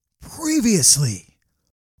Previously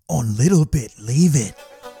on Little Bit Leave It.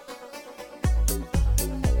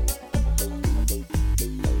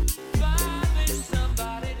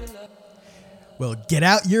 Well, get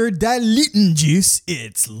out your diluting juice.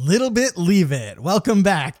 It's Little Bit Leave It. Welcome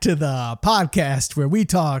back to the podcast where we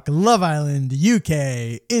talk Love Island,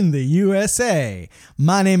 UK, in the USA.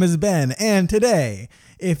 My name is Ben, and today,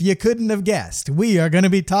 if you couldn't have guessed, we are going to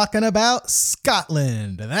be talking about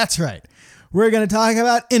Scotland. That's right. We're going to talk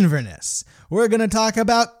about Inverness. We're going to talk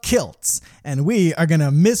about kilts. And we are going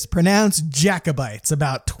to mispronounce Jacobites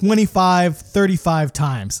about 35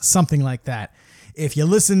 times, something like that. If you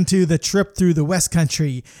listen to the trip through the West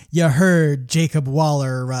Country, you heard Jacob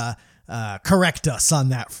Waller correct us on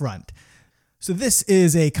that front. So this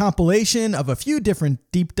is a compilation of a few different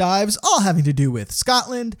deep dives, all having to do with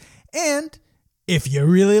Scotland. And if you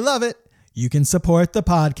really love it, you can support the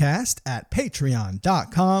podcast at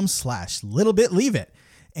patreon.com/littlebitleaveit.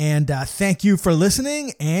 And thank you for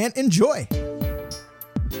listening and enjoy.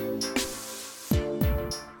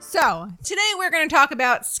 So, today we're going to talk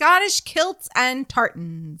about Scottish kilts and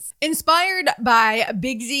tartans. Inspired by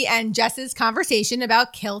Bigsy and Jess's conversation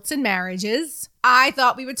about kilts and marriages, I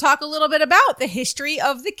thought we would talk a little bit about the history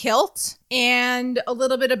of the kilt and a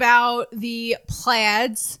little bit about the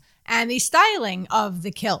plaids and the styling of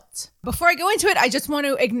the kilt. Before I go into it, I just want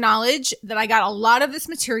to acknowledge that I got a lot of this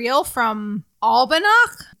material from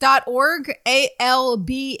albanach.org,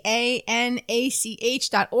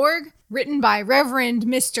 ALBANACH.org, written by Reverend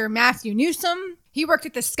Mr. Matthew Newsom. He worked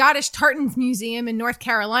at the Scottish Tartans Museum in North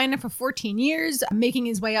Carolina for 14 years, making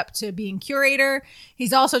his way up to being curator.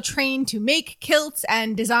 He's also trained to make kilts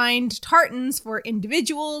and designed tartans for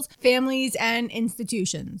individuals, families, and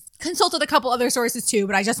institutions. Consulted a couple other sources too,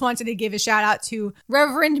 but I just wanted to give a shout out to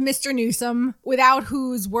Reverend Mr. Newsom, without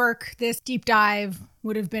whose work this deep dive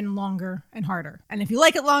would have been longer and harder. And if you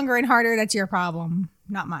like it longer and harder, that's your problem,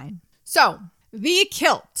 not mine. So, the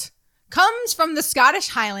kilt comes from the Scottish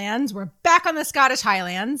Highlands. We're back on the Scottish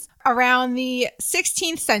Highlands. Around the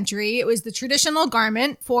 16th century, it was the traditional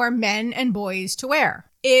garment for men and boys to wear.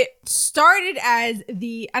 It started as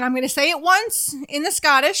and I'm going to say it once in the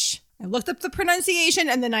Scottish. I looked up the pronunciation,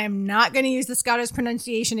 and then I am not going to use the Scottish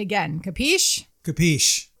pronunciation again. Capiche?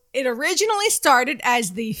 Capiche. It originally started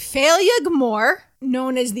as the Féileag Mór,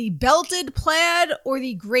 known as the belted plaid or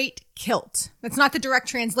the great kilt. That's not the direct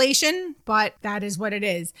translation, but that is what it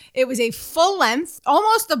is. It was a full length,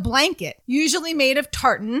 almost a blanket, usually made of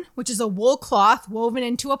tartan, which is a wool cloth woven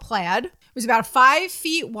into a plaid. It was about 5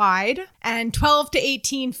 feet wide and 12 to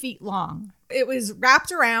 18 feet long. It was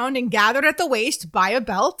wrapped around and gathered at the waist by a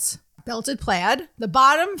belt. Belted plaid. The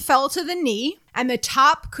bottom fell to the knee, and the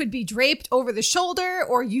top could be draped over the shoulder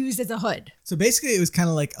or used as a hood. So basically it was kind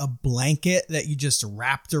of like a blanket that you just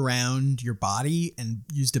wrapped around your body and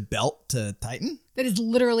used a belt to tighten? That is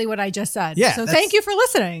literally what I just said. Yeah. So thank you for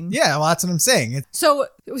listening. Yeah, well, that's what I'm saying. So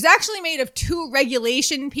it was actually made of 2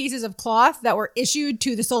 regulation pieces of cloth that were issued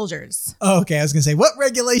to the soldiers. Oh, okay. I was going to say, what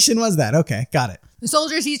regulation was that? Okay, got it. The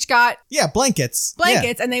soldiers each got blankets,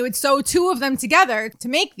 and they would sew 2 of them together to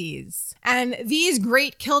make these. And these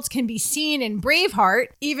great kilts can be seen in Braveheart,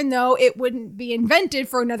 even though it wouldn't be invented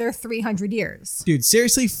for another 300 years. Dude,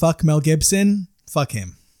 seriously, fuck Mel Gibson. Fuck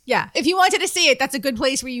him. Yeah. If you wanted to see it, that's a good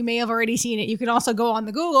place where you may have already seen it. You can also go on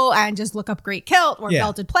the Google and just look up great kilt or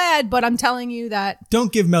belted plaid, but I'm telling you that...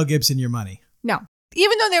 Don't give Mel Gibson your money. No.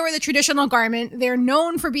 Even though they were the traditional garment, they're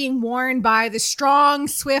known for being worn by the strong,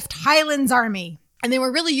 swift Highlands Army. And they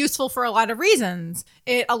were really useful for a lot of reasons.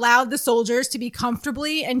 It allowed the soldiers to be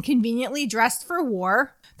comfortably and conveniently dressed for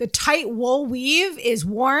war. The tight wool weave is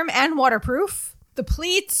warm and waterproof. The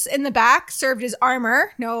pleats in the back served as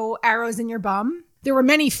armor, no arrows in your bum. There were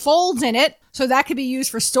many folds in it, so that could be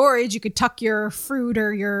used for storage. You could tuck your fruit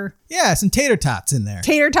or your... Yeah, some tater tots in there.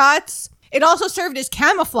 Tater tots. It also served as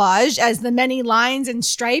camouflage, as the many lines and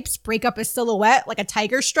stripes break up a silhouette like a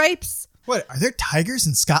tiger's stripes. What, are there tigers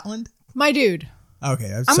in Scotland? My dude.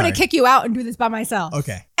 Okay, I'm going to kick you out and do this by myself.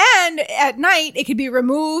 Okay. And at night, it could be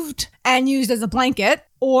removed and used as a blanket.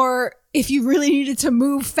 Or if you really needed to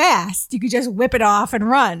move fast, you could just whip it off and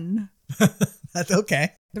run. That's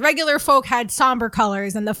okay. The regular folk had somber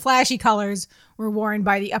colors, and the flashy colors were worn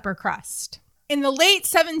by the upper crust. In the late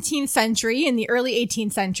 17th century and the early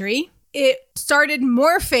 18th century, it started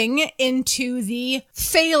morphing into the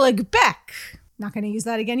Féileag Beck. Not going to use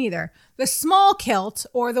that again either. The small kilt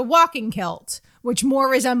or the walking kilt, which more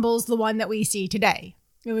resembles the one that we see today.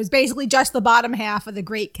 It was basically just the bottom half of the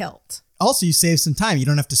great kilt. Also, you save some time. You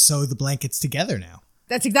don't have to sew the blankets together now.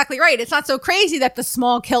 That's exactly right. It's not so crazy that the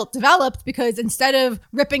small kilt developed because instead of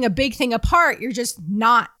ripping a big thing apart, you're just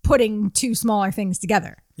not putting two smaller things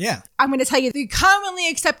together. Yeah. I'm going to tell you the commonly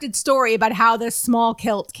accepted story about how the small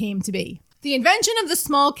kilt came to be. The invention of the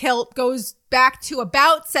small kilt goes back to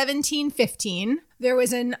about 1715. There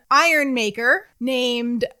was an iron maker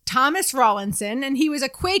named Thomas Rawlinson, and he was a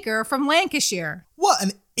Quaker from Lancashire. What,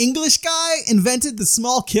 an English guy invented the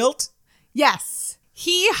small kilt? Yes.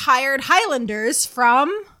 He hired Highlanders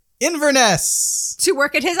from Inverness to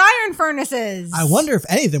work at his iron furnaces. I wonder if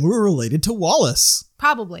any of them were related to Wallace.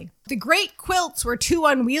 Probably. The great quilts were too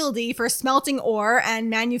unwieldy for smelting ore and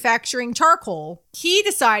manufacturing charcoal. He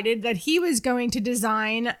decided that he was going to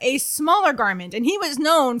design a smaller garment, and he was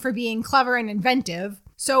known for being clever and inventive.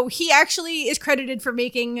 So he actually is credited for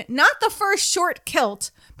making not the first short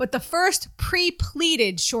kilt, but the first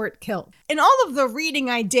pre-pleated short kilt. In all of the reading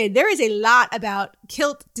I did, there is a lot about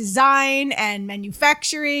kilt design and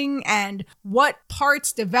manufacturing and what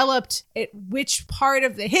parts developed at which part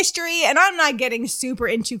of the history. And I'm not getting super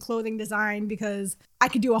into clothing design because I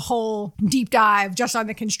could do a whole deep dive just on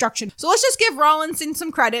the construction. So let's just give Rawlinson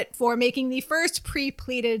some credit for making the first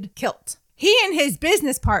pre-pleated kilt. He and his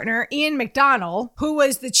business partner, Ian McDonnell, who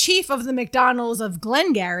was the chief of the McDonnells of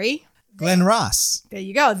Glengarry. Glen Ross. There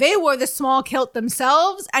you go. They wore the small kilt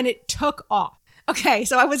themselves, and it took off. Okay,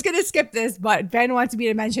 so I was going to skip this, but Ben wants me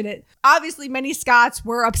to mention it. Obviously, many Scots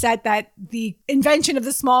were upset that the invention of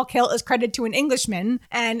the small kilt is credited to an Englishman,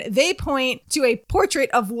 and they point to a portrait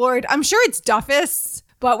of Lord, I'm sure it's Duffus,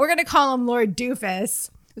 but we're going to call him Lord Doofus.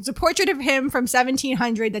 It's a portrait of him from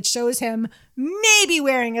 1700 that shows him maybe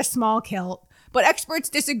wearing a small kilt, but experts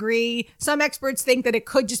disagree. Some experts think that it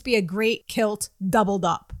could just be a great kilt doubled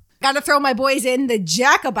up. Gotta throw my boys in, the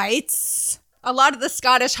Jacobites. A lot of the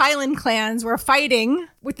Scottish Highland clans were fighting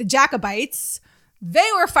with the Jacobites. They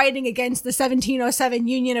were fighting against the 1707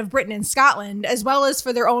 Union of Britain and Scotland, as well as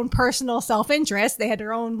for their own personal self-interest. They had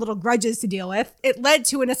their own little grudges to deal with. It led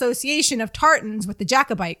to an association of Tartans with the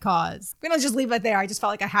Jacobite cause. We're going to just leave it there. I just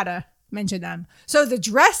felt like I had to mention them. So the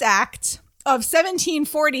Dress Act of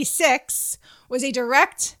 1746 was a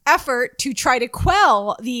direct effort to try to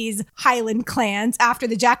quell these Highland clans after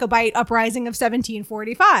the Jacobite uprising of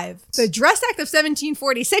 1745. The Dress Act of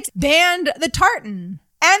 1746 banned the tartan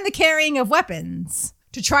and the carrying of weapons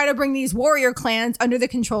to try to bring these warrior clans under the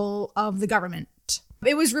control of the government.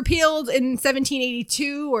 It was repealed in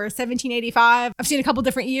 1782 or 1785. I've seen a couple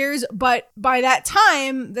different years, but by that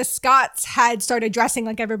time, the Scots had started dressing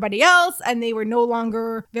like everybody else, and they were no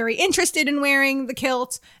longer very interested in wearing the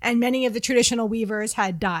kilt, and many of the traditional weavers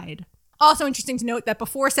had died. Also interesting to note that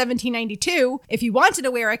before 1792, if you wanted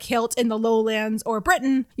to wear a kilt in the Lowlands or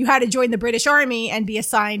Britain, you had to join the British Army and be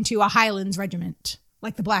assigned to a Highlands regiment,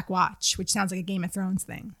 like the Black Watch, which sounds like a Game of Thrones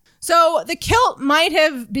thing. So the kilt might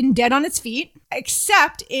have been dead on its feet,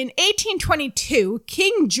 except in 1822,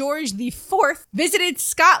 King George IV visited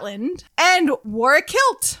Scotland and wore a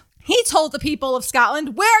kilt. He told the people of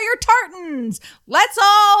Scotland, "Wear your tartans! Let's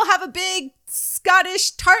all have a big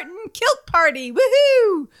Scottish tartan kilt party!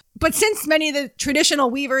 Woohoo!" But since many of the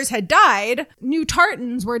traditional weavers had died, new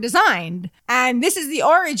tartans were designed. And this is the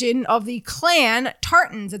origin of the clan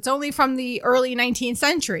tartans. It's only from the early 19th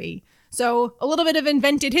century. So a little bit of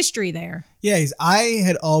invented history there. Yeah, I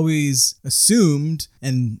had always assumed,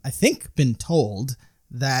 and I think been told,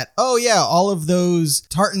 that, oh yeah, all of those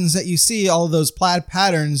tartans that you see, all of those plaid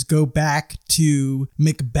patterns go back to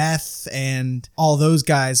Macbeth and all those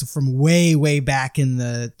guys from way, way back in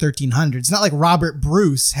the 1300s. It's not like Robert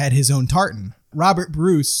Bruce had his own tartan. Robert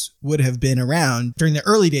Bruce would have been around during the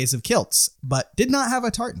early days of kilts, but did not have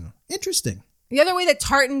a tartan. Interesting. The other way that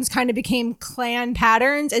tartans kind of became clan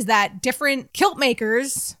patterns is that different kilt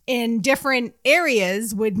makers in different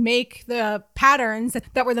areas would make the patterns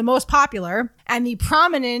that were the most popular, and the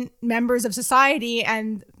prominent members of society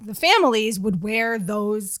and the families would wear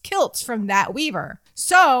those kilts from that weaver.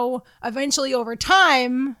 So eventually over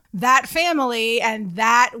time, that family and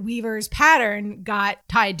that weaver's pattern got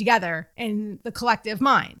tied together in the collective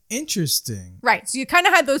mind. Interesting. Right. So you kind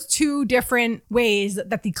of had those two different ways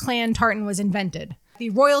that the clan tartan was invented. The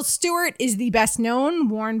Royal Stuart is the best known,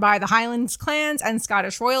 worn by the Highlands clans and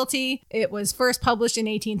Scottish royalty. It was first published in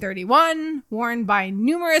 1831, worn by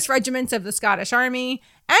numerous regiments of the Scottish Army,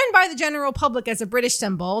 and by the general public as a British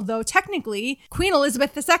symbol, though technically Queen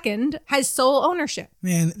Elizabeth II has sole ownership.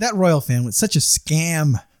 Man, that royal family was such a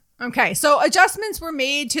scam. Okay, so adjustments were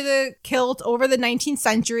made to the kilt over the 19th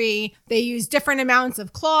century. They used different amounts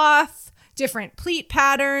of cloth, different pleat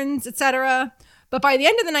patterns, etc. But by the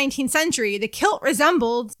end of the 19th century, the kilt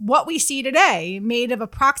resembled what we see today, made of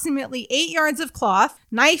approximately 8 yards of cloth,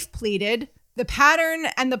 knife pleated, The pattern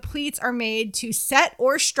and the pleats are made to set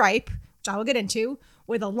or stripe, which I will get into,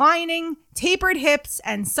 with a lining, tapered hips,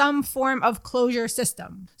 and some form of closure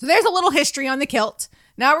system. So there's a little history on the kilt.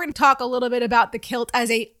 Now we're going to talk a little bit about the kilt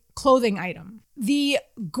as a clothing item. The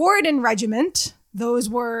Gordon Regiment, those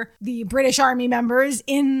were the British Army members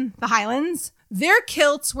in the Highlands, their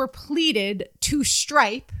kilts were pleated to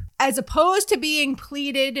stripe as opposed to being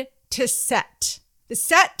pleated to set. The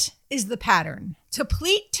set is the pattern. To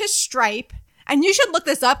pleat to stripe, and you should look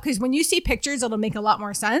this up because when you see pictures, it'll make a lot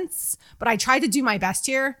more sense. But I tried to do my best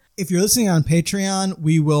here. If you're listening on Patreon,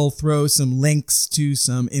 we will throw some links to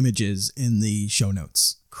some images in the show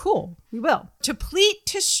notes. Cool, we will. To pleat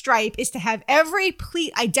to stripe is to have every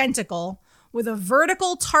pleat identical with a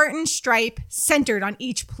vertical tartan stripe centered on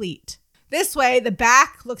each pleat. This way, the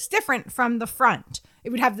back looks different from the front.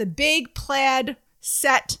 It would have the big plaid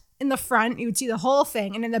set in the front. You would see the whole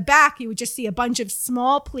thing. And in the back, you would just see a bunch of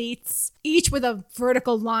small pleats, each with a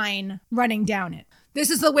vertical line running down it. This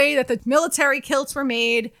is the way that the military kilts were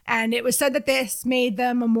made, and it was said that this made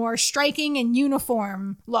them a more striking and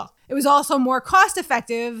uniform look. It was also more cost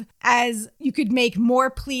effective as you could make more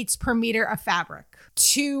pleats per meter of fabric.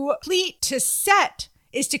 To pleat to set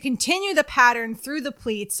is to continue the pattern through the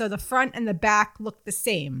pleats so the front and the back look the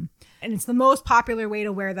same. And it's the most popular way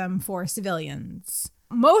to wear them for civilians.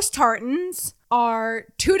 Most tartans are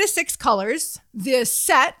 2 to 6 colors. The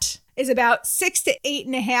set is about 6 to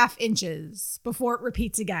 8.5 inches before it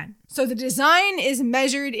repeats again. So the design is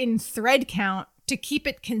measured in thread count to keep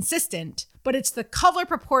it consistent, but it's the color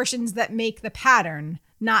proportions that make the pattern,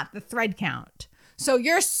 not the thread count. So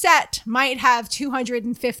your set might have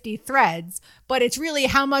 250 threads, but it's really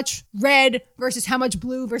how much red versus how much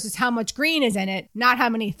blue versus how much green is in it, not how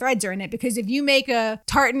many threads are in it. Because if you make a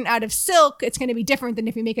tartan out of silk, it's going to be different than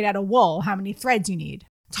if you make it out of wool, how many threads you need.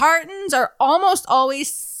 Tartans are almost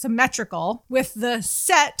always symmetrical, with the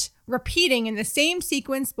set repeating in the same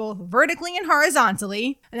sequence both vertically and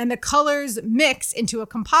horizontally, and then the colors mix into a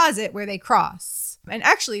composite where they cross. And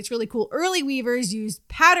actually, it's really cool. Early weavers used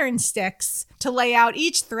pattern sticks to lay out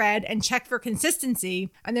each thread and check for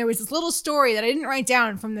consistency. And there was this little story that I didn't write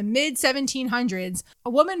down from the mid-1700s.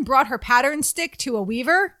 A woman brought her pattern stick to a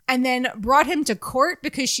weaver and then brought him to court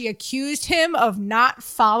because she accused him of not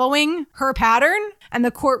following her pattern. And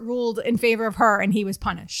the court ruled in favor of her and he was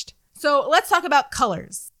punished. So let's talk about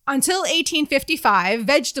colors. Until 1855,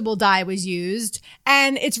 vegetable dye was used,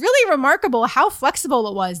 and it's really remarkable how flexible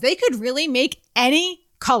it was. They could really make any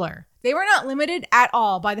color. They were not limited at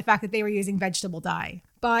all by the fact that they were using vegetable dye.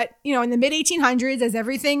 But, in the mid-1800s, as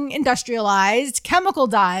everything industrialized, chemical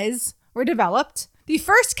dyes were developed. The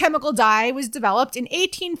first chemical dye was developed in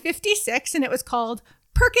 1856, and it was called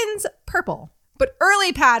Perkins Purple. But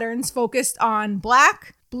early patterns focused on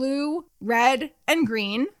black, blue, red, and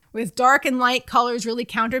green, with dark and light colors really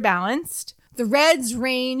counterbalanced. The reds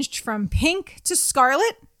ranged from pink to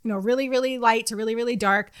scarlet, really, really light to really, really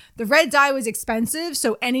dark. The red dye was expensive,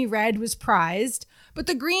 so any red was prized. But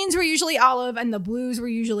the greens were usually olive and the blues were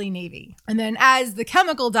usually navy. And then as the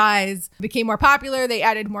chemical dyes became more popular, they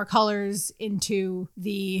added more colors into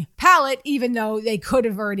the palette, even though they could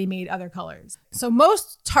have already made other colors. So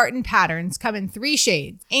most tartan patterns come in 3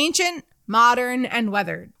 shades: ancient, modern, and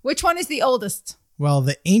weathered. Which one is the oldest? Well,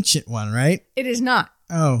 the ancient one, right? It is not.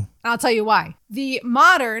 Oh. I'll tell you why. The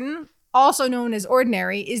modern, also known as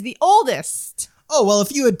ordinary, is the oldest. Oh, well,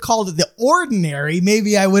 if you had called it the ordinary,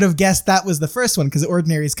 maybe I would have guessed that was the first one, because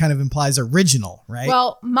ordinary kind of implies original, right?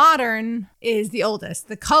 Well, modern is the oldest.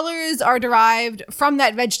 The colors are derived from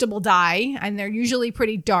that vegetable dye, and they're usually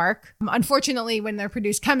pretty dark. Unfortunately, when they're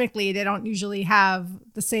produced chemically, they don't usually have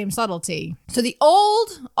the same subtlety. So the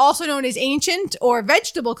old, also known as ancient or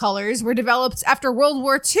vegetable colors, were developed after World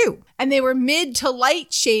War II, and they were mid to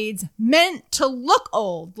light shades meant to look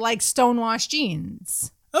old, like stonewashed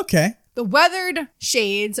jeans. Okay. The weathered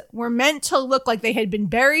shades were meant to look like they had been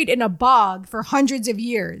buried in a bog for hundreds of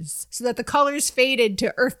years so that the colors faded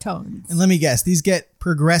to earth tones. And let me guess, these get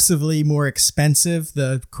progressively more expensive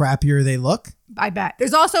the crappier they look? I bet.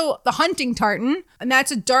 There's also the hunting tartan, and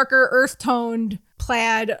that's a darker earth-toned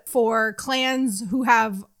plaid for clans who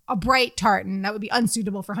have a bright tartan that would be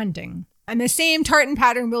unsuitable for hunting. And the same tartan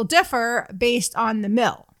pattern will differ based on the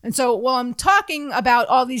mill. And so while I'm talking about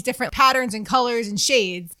all these different patterns and colors and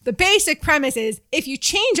shades, the basic premise is if you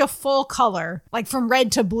change a full color, like from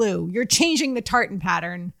red to blue, you're changing the tartan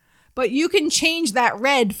pattern. But you can change that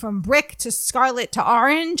red from brick to scarlet to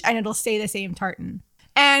orange, and it'll stay the same tartan.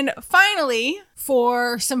 And finally,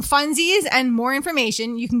 for some funsies and more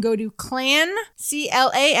information, you can go to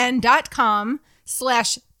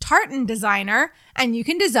clan.com/tartan designer, and you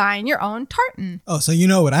can design your own tartan. Oh, so you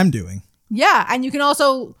know what I'm doing. Yeah, and you can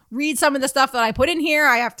also read some of the stuff that I put in here.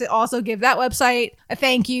 I have to also give that website a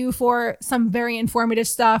thank you for some very informative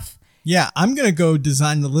stuff. Yeah, I'm going to go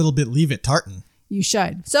design the Little Bit Leave It tartan. You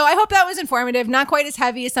should. So I hope that was informative. Not quite as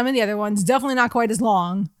heavy as some of the other ones. Definitely not quite as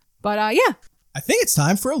long. But yeah. I think it's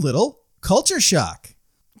time for a little culture shock.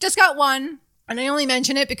 Just got one. And I only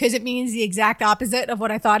mention it because it means the exact opposite of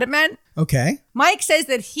what I thought it meant. Okay. Mike says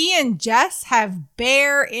that he and Jess have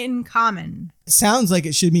bear in common. It sounds like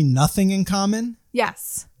it should mean nothing in common,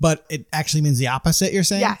 Yes. but it actually means the opposite, you're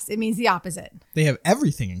saying? Yes, it means the opposite. They have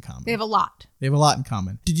everything in common. They have a lot. They have a lot in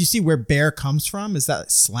common. Did you see where bear comes from? Is that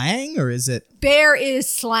slang or is it? Bear is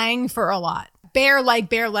slang for a lot. Bear like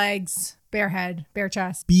bare legs, bare head, bare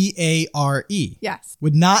chest. Bare. Yes.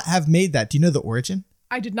 Would not have made that. Do you know the origin?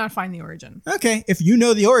 I did not find the origin. Okay. If you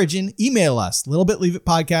know the origin, email us,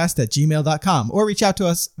 littlebitleaveitpodcast@gmail.com, or reach out to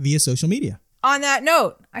us via social media. On that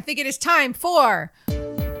note, I think it is time for...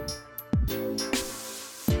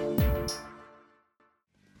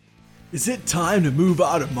 Is it time to move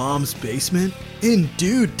out of mom's basement?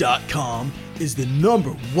 Indeed.com is the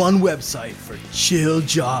 #1 website for chill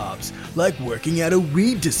jobs, like working at a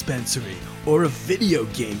weed dispensary or a video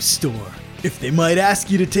game store. If they might ask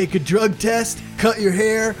you to take a drug test, cut your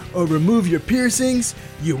hair, or remove your piercings,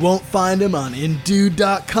 you won't find them on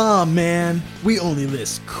Indeed.com, man. We only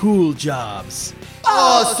list cool jobs.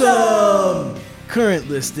 Awesome! Current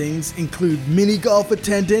listings include mini golf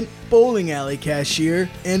attendant, bowling alley cashier,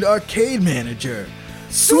 and arcade manager.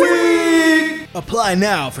 Sweet! Apply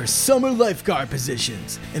now for summer lifeguard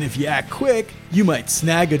positions, and if you act quick, you might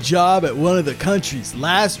snag a job at one of the country's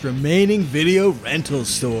last remaining video rental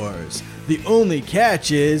stores. The only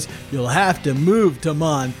catch is you'll have to move to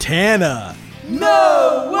Montana.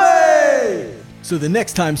 No way! So the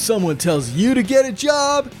next time someone tells you to get a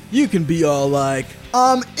job, you can be all like,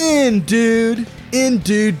 I'm in, dude.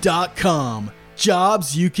 Indeed.com.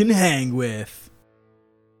 Jobs you can hang with.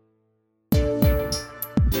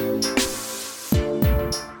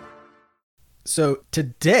 So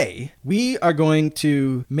today we are going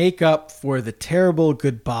to make up for the terrible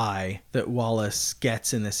goodbye that Wallace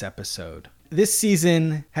gets in this episode. This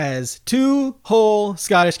season has 2 whole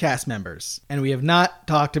Scottish cast members, and we have not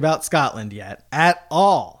talked about Scotland yet at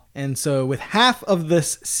all. And so with half of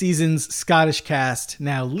this season's Scottish cast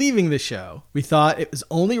now leaving the show, we thought it was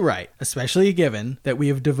only right, especially given that we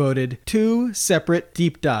have devoted 2 separate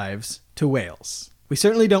deep dives to Wales. We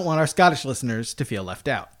certainly don't want our Scottish listeners to feel left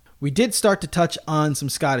out. We did start to touch on some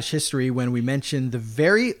Scottish history when we mentioned the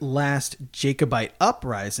very last Jacobite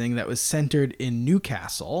uprising that was centered in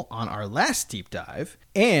Newcastle on our last deep dive.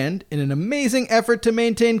 And in an amazing effort to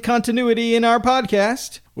maintain continuity in our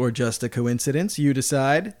podcast, or just a coincidence, you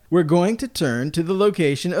decide, we're going to turn to the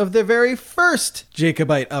location of the very first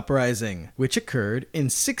Jacobite uprising, which occurred in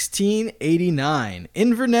 1689,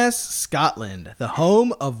 Inverness, Scotland, the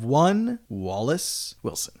home of one Wallace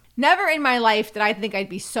Wilson. Never in my life did I think I'd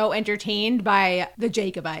be so entertained by the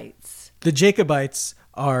Jacobites. The Jacobites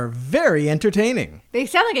are very entertaining. They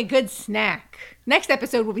sound like a good snack. Next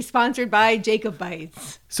episode will be sponsored by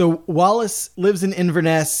Jacobites. So Wallace lives in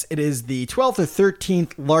Inverness. It is the 12th or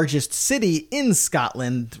 13th largest city in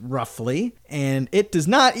Scotland, roughly, and it does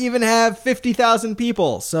not even have 50,000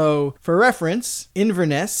 people. So for reference,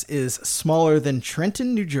 Inverness is smaller than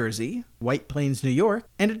Trenton, New Jersey, White Plains, New York,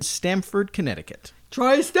 and Stamford, Connecticut.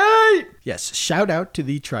 Tri-State! Yes, shout out to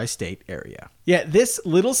the Tri-State area. Yet this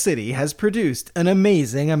little city has produced an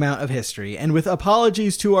amazing amount of history, and with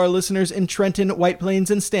apologies to our listeners in Trenton, White Plains,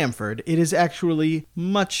 and Stamford, it is actually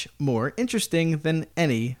much more interesting than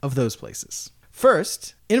any of those places.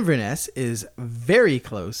 First, Inverness is very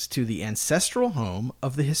close to the ancestral home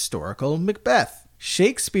of the historical Macbeth.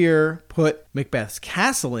 Shakespeare put Macbeth's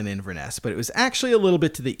castle in Inverness, but it was actually a little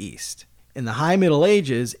bit to the east. In the High Middle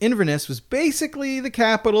Ages, Inverness was basically the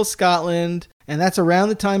capital of Scotland, and that's around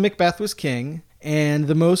the time Macbeth was king, and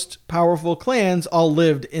the most powerful clans all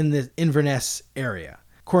lived in the Inverness area.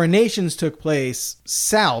 Coronations took place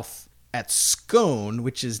south at Scone,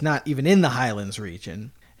 which is not even in the Highlands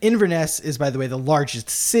region. Inverness is, by the way, the largest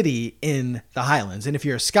city in the Highlands, and if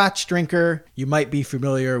you're a Scotch drinker, you might be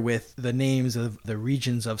familiar with the names of the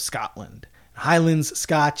regions of Scotland. Highlands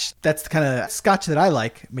Scotch, that's the kind of Scotch that I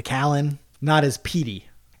like. Macallan, not as peaty.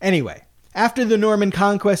 Anyway, after the Norman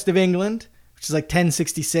conquest of England, which is like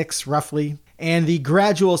 1066 roughly, and the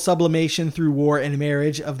gradual sublimation through war and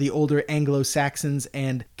marriage of the older Anglo-Saxons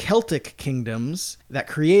and Celtic kingdoms that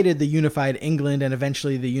created the unified England and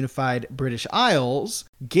eventually the unified British Isles,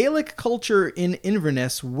 Gaelic culture in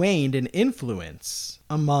Inverness waned in influence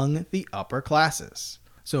among the upper classes.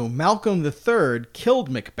 So Malcolm III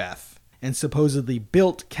killed Macbeth, and supposedly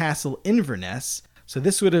built Castle Inverness. So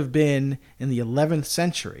this would have been in the 11th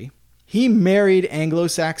century. He married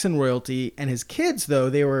Anglo-Saxon royalty, and his kids, though,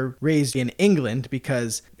 they were raised in England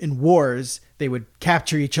because in wars, they would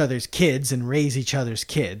capture each other's kids and raise each other's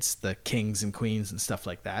kids, the kings and queens and stuff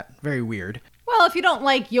like that. Very weird. Well, if you don't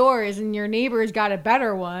like yours and your neighbor's got a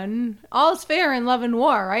better one, all's fair in love and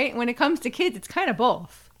war, right? When it comes to kids, it's kind of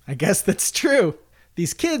both. I guess that's true.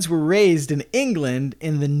 These kids were raised in England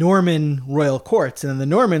in the Norman royal courts, and the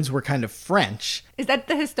Normans were kind of French. Is that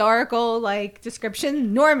the historical,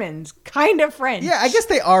 description? Normans, kind of French. Yeah, I guess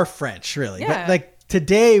they are French, really. Yeah. But,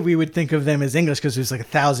 today we would think of them as English because it was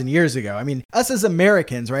 1,000 years ago. I mean, us as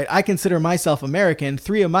Americans, right? I consider myself American.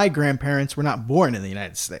 3 of my grandparents were not born in the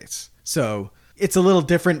United States. So it's a little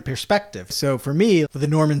different perspective. So for me, the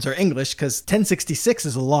Normans are English because 1066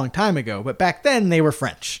 is a long time ago, but back then they were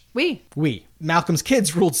French. We. Malcolm's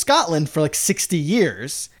kids ruled Scotland for 60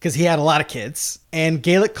 years because he had a lot of kids. And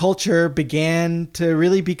Gaelic culture began to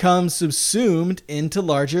really become subsumed into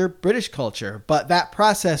larger British culture. But that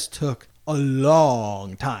process took a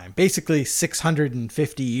long time, basically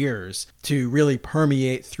 650 years, to really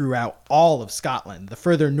permeate throughout all of Scotland. The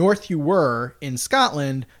further north you were in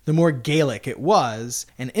Scotland, the more Gaelic it was,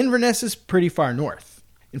 and Inverness is pretty far north.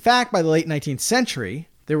 In fact, by the late 19th century,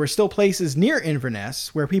 there were still places near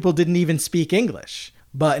Inverness where people didn't even speak English.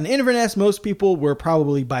 But in Inverness, most people were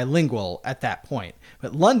probably bilingual at that point.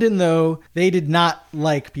 But London, though, they did not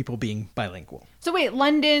like people being bilingual. So wait,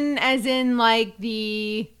 London as in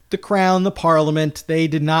the Crown, the Parliament, they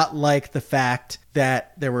did not like the fact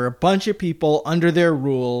that there were a bunch of people under their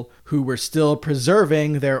rule who were still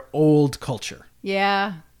preserving their old culture.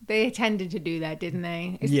 Yeah, they tended to do that, didn't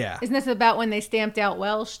they? Yeah. Isn't this about when they stamped out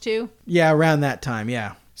Welsh, too? Yeah, around that time,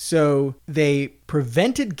 yeah. So they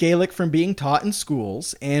prevented Gaelic from being taught in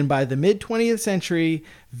schools, and by the mid-20th century,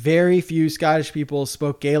 very few Scottish people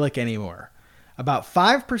spoke Gaelic anymore. About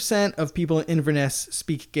 5% of people in Inverness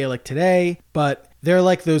speak Gaelic today, but they're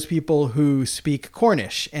like those people who speak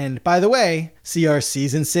Cornish. And by the way, see our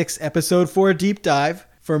Season 6, Episode 4 deep dive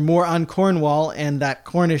for more on Cornwall and that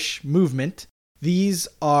Cornish movement. These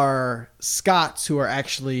are Scots who are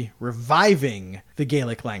actually reviving the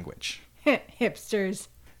Gaelic language. Hipsters.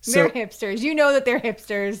 They're hipsters. You know that they're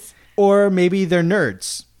hipsters. Or maybe they're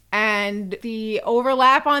nerds. And the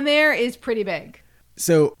overlap on there is pretty big.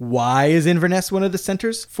 So why is Inverness one of the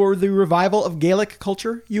centers for the revival of Gaelic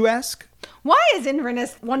culture, you ask? Why is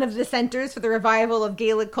Inverness one of the centers for the revival of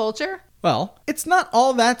Gaelic culture? Well, it's not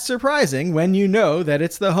all that surprising when you know that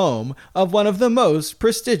it's the home of one of the most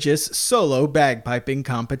prestigious solo bagpiping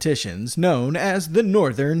competitions known as the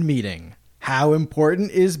Northern Meeting. How important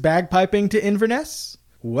is bagpiping to Inverness?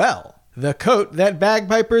 Well, the coat that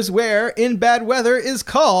bagpipers wear in bad weather is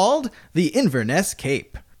called the Inverness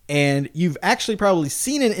Cape. And you've actually probably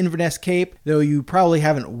seen an Inverness cape, though you probably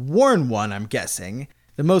haven't worn one, I'm guessing.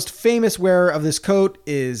 The most famous wearer of this coat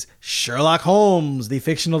is Sherlock Holmes, the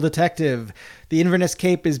fictional detective. The Inverness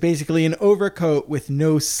cape is basically an overcoat with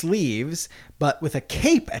no sleeves, but with a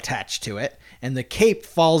cape attached to it, and the cape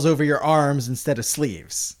falls over your arms instead of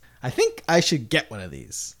sleeves. I think I should get one of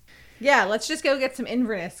these. Yeah, let's just go get some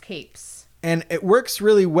Inverness capes. And it works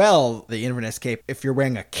really well, the Inverness cape, if you're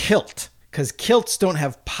wearing a kilt. Because kilts don't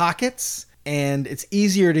have pockets, and it's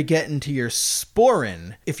easier to get into your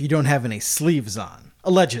sporran if you don't have any sleeves on,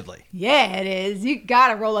 allegedly. Yeah, it is. You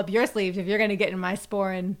gotta roll up your sleeves if you're gonna get in my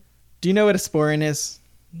sporran. Do you know what a sporran is?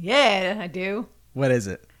 Yeah, I do. What is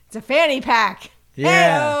it? It's a fanny pack.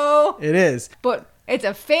 Yeah, Hey-o! it is. But it's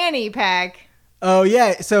a fanny pack. Oh,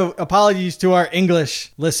 yeah. So apologies to our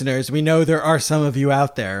English listeners. We know there are some of you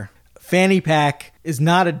out there. Fanny pack is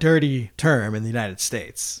not a dirty term in the United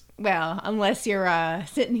States. Well, unless you're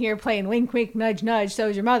sitting here playing wink, wink, nudge, nudge,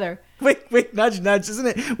 so's your mother. Wink, wink, nudge, nudge, isn't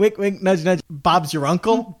it? Wink, wink, nudge, nudge. Bob's your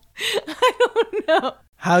uncle? I don't know.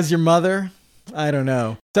 How's your mother? I don't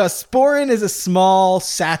know. So a sporran is a small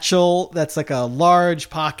satchel that's like a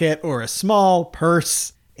large pocket or a small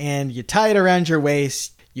purse, and you tie it around your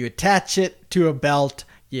waist, you attach it to a belt,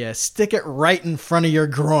 you stick it right in front of your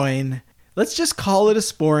groin. Let's just call it a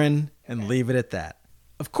sporran and leave it at that.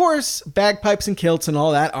 Of course, bagpipes and kilts and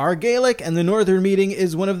all that are Gaelic, and the Northern Meeting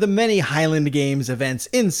is one of the many Highland Games events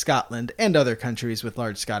in Scotland and other countries with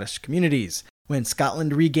large Scottish communities. When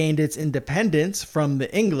Scotland regained its independence from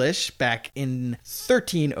the English back in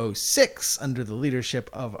 1306 under the leadership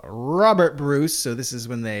of Robert Bruce, so this is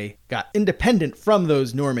when they got independent from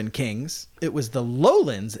those Norman kings, it was the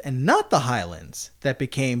Lowlands and not the Highlands that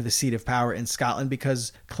became the seat of power in Scotland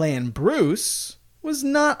because Clan Bruce was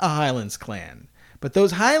not a Highlands clan. But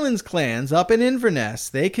those Highlands clans up in Inverness,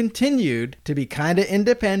 they continued to be kind of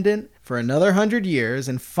independent for another 100 years,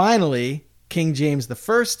 and finally, King James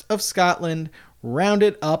I of Scotland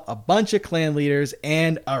rounded up a bunch of clan leaders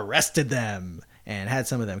and arrested them, and had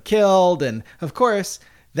some of them killed, and of course,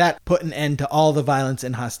 that put an end to all the violence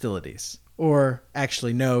and hostilities. Or,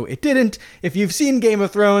 actually, no, it didn't. If you've seen Game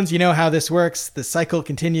of Thrones, you know how this works. The cycle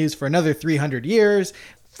continues for another 300 years.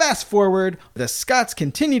 Fast forward, the Scots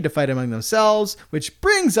continued to fight among themselves, which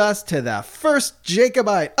brings us to the first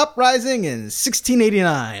Jacobite uprising in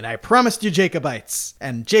 1689. I promised you Jacobites,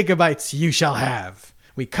 and Jacobites you shall have.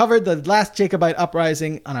 We covered the last Jacobite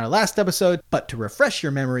uprising on our last episode, but to refresh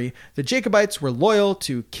your memory, the Jacobites were loyal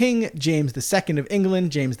to King James II of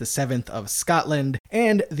England, James VII of Scotland,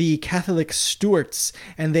 and the Catholic Stuarts,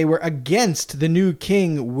 and they were against the new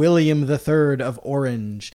King William III of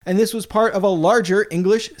Orange. And this was part of a larger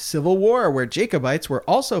English civil war where Jacobites were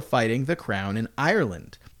also fighting the crown in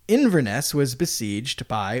Ireland. Inverness was besieged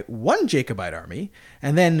by one Jacobite army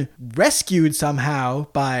and then rescued somehow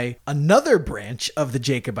by another branch of the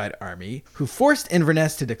Jacobite army who forced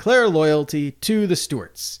Inverness to declare loyalty to the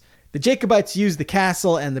Stuarts. The Jacobites used the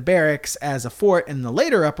castle and the barracks as a fort in the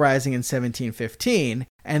later uprising in 1715,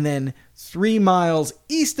 and then 3 miles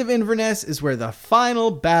east of Inverness is where the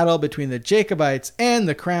final battle between the Jacobites and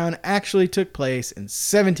the crown actually took place in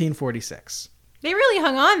 1746. They really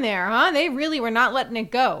hung on there, huh? They really were not letting it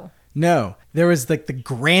go. No, there was like the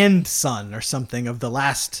grandson or something of the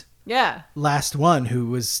last one who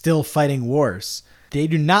was still fighting wars. They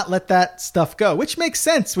do not let that stuff go, which makes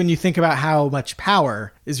sense when you think about how much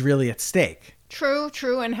power is really at stake. True,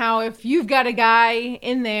 and how if you've got a guy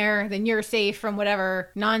in there, then you're safe from whatever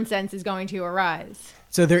nonsense is going to arise.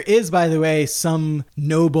 So there is, by the way, some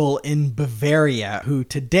noble in Bavaria who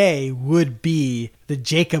today would be the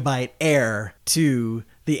Jacobite heir to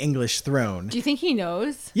the English throne. Do you think he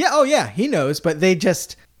knows? Yeah, he knows, but they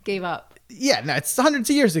just gave up. Yeah, no, it's hundreds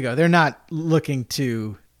of years ago. They're not looking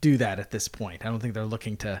to do that at this point. I don't think they're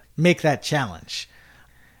looking to make that challenge.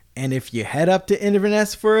 And if you head up to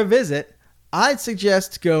Inverness for a visit, I'd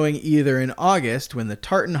suggest going either in August when the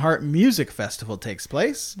Tartan Heart Music Festival takes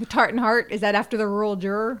place. The Tartan Heart, is that after the Rural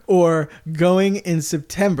Juror? Or going in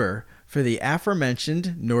September for the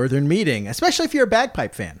aforementioned Northern Meeting, especially if you're a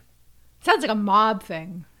bagpipe fan. Sounds like a mob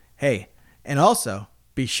thing. Hey, and also,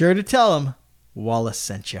 be sure to tell them Wallace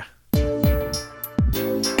sent you.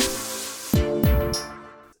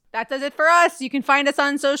 That does it for us. You can find us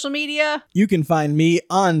on social media. You can find me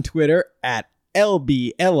on Twitter at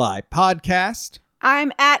LBLI Podcast.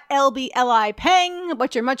 I'm at LBLI Peng,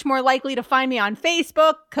 but you're much more likely to find me on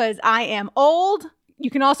Facebook because I am old. You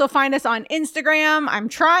can also find us on Instagram. I'm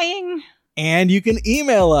trying. And you can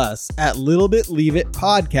email us at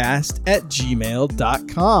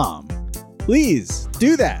littlebitleaveit@gmail.com. Please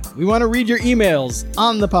do that. We want to read your emails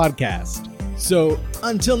on the podcast. So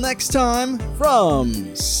until next time,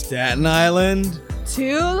 from Staten Island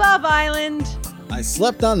to Love Island. I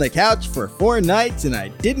slept on the couch for 4 nights and I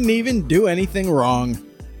didn't even do anything wrong.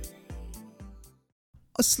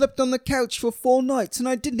 I slept on the couch for 4 nights and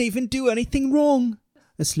I didn't even do anything wrong.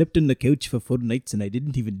 I slept on the couch for 4 nights and I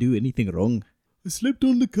didn't even do anything wrong. I slept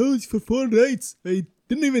on the couch for 4 nights. I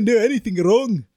didn't even do anything wrong.